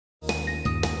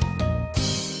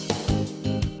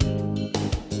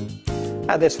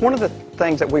This one of the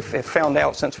things that we've found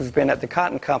out since we've been at the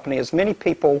cotton company is many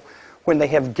people, when they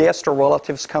have guests or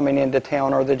relatives coming into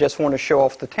town, or they just want to show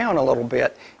off the town a little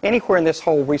bit, anywhere in this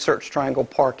whole Research Triangle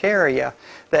Park area,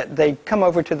 that they come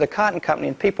over to the cotton company,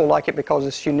 and people like it because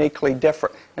it's uniquely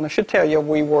different. And I should tell you,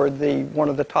 we were one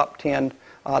of the top 10.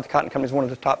 The cotton company is one of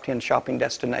the top 10 shopping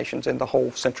destinations in the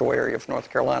whole central area of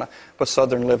North Carolina with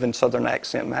Southern Living, Southern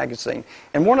Accent magazine.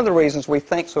 And one of the reasons we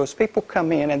think so is people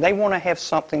come in and they want to have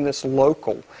something that's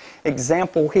local.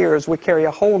 Example here is we carry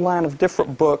a whole line of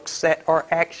different books that are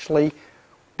actually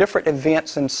different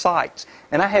events and sites.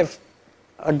 And I have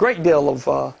a great deal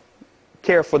of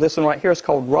care for this one right here. It's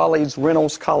called Raleigh's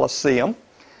Reynolds Coliseum.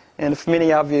 And if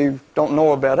many of you don't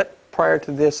know about it, prior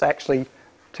to this actually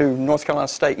to North Carolina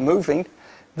State moving,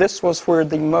 this was where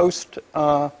the most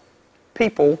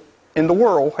people in the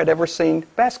world had ever seen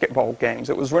basketball games.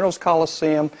 It was Reynolds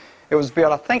Coliseum. It was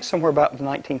built, I think, somewhere about the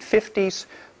 1950s,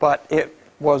 but it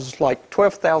was like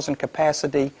 12,000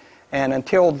 capacity, and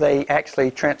until they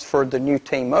actually transferred the new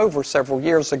team over several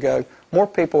years ago, more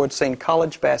people had seen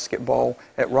college basketball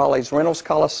at Raleigh's Reynolds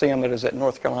Coliseum than is at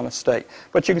North Carolina State.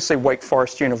 But you can see Wake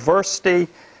Forest University.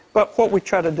 But what we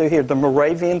try to do here, the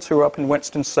Moravians who are up in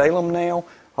Winston-Salem now,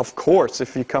 of course,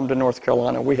 if you come to North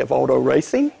Carolina, we have auto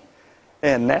racing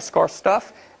and NASCAR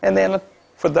stuff. And then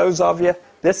for those of you,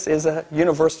 this is a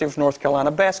University of North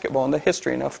Carolina basketball and the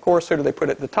history. And of course, who do they put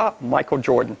at the top? Michael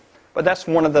Jordan. But that's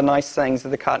one of the nice things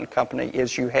of the cotton company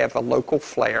is you have a local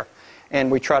flair.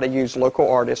 And we try to use local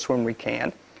artists when we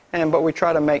can. But we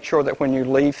try to make sure that when you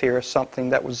leave here, something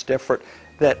that was different,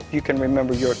 that you can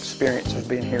remember your experience of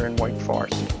being here in Wake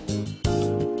Forest.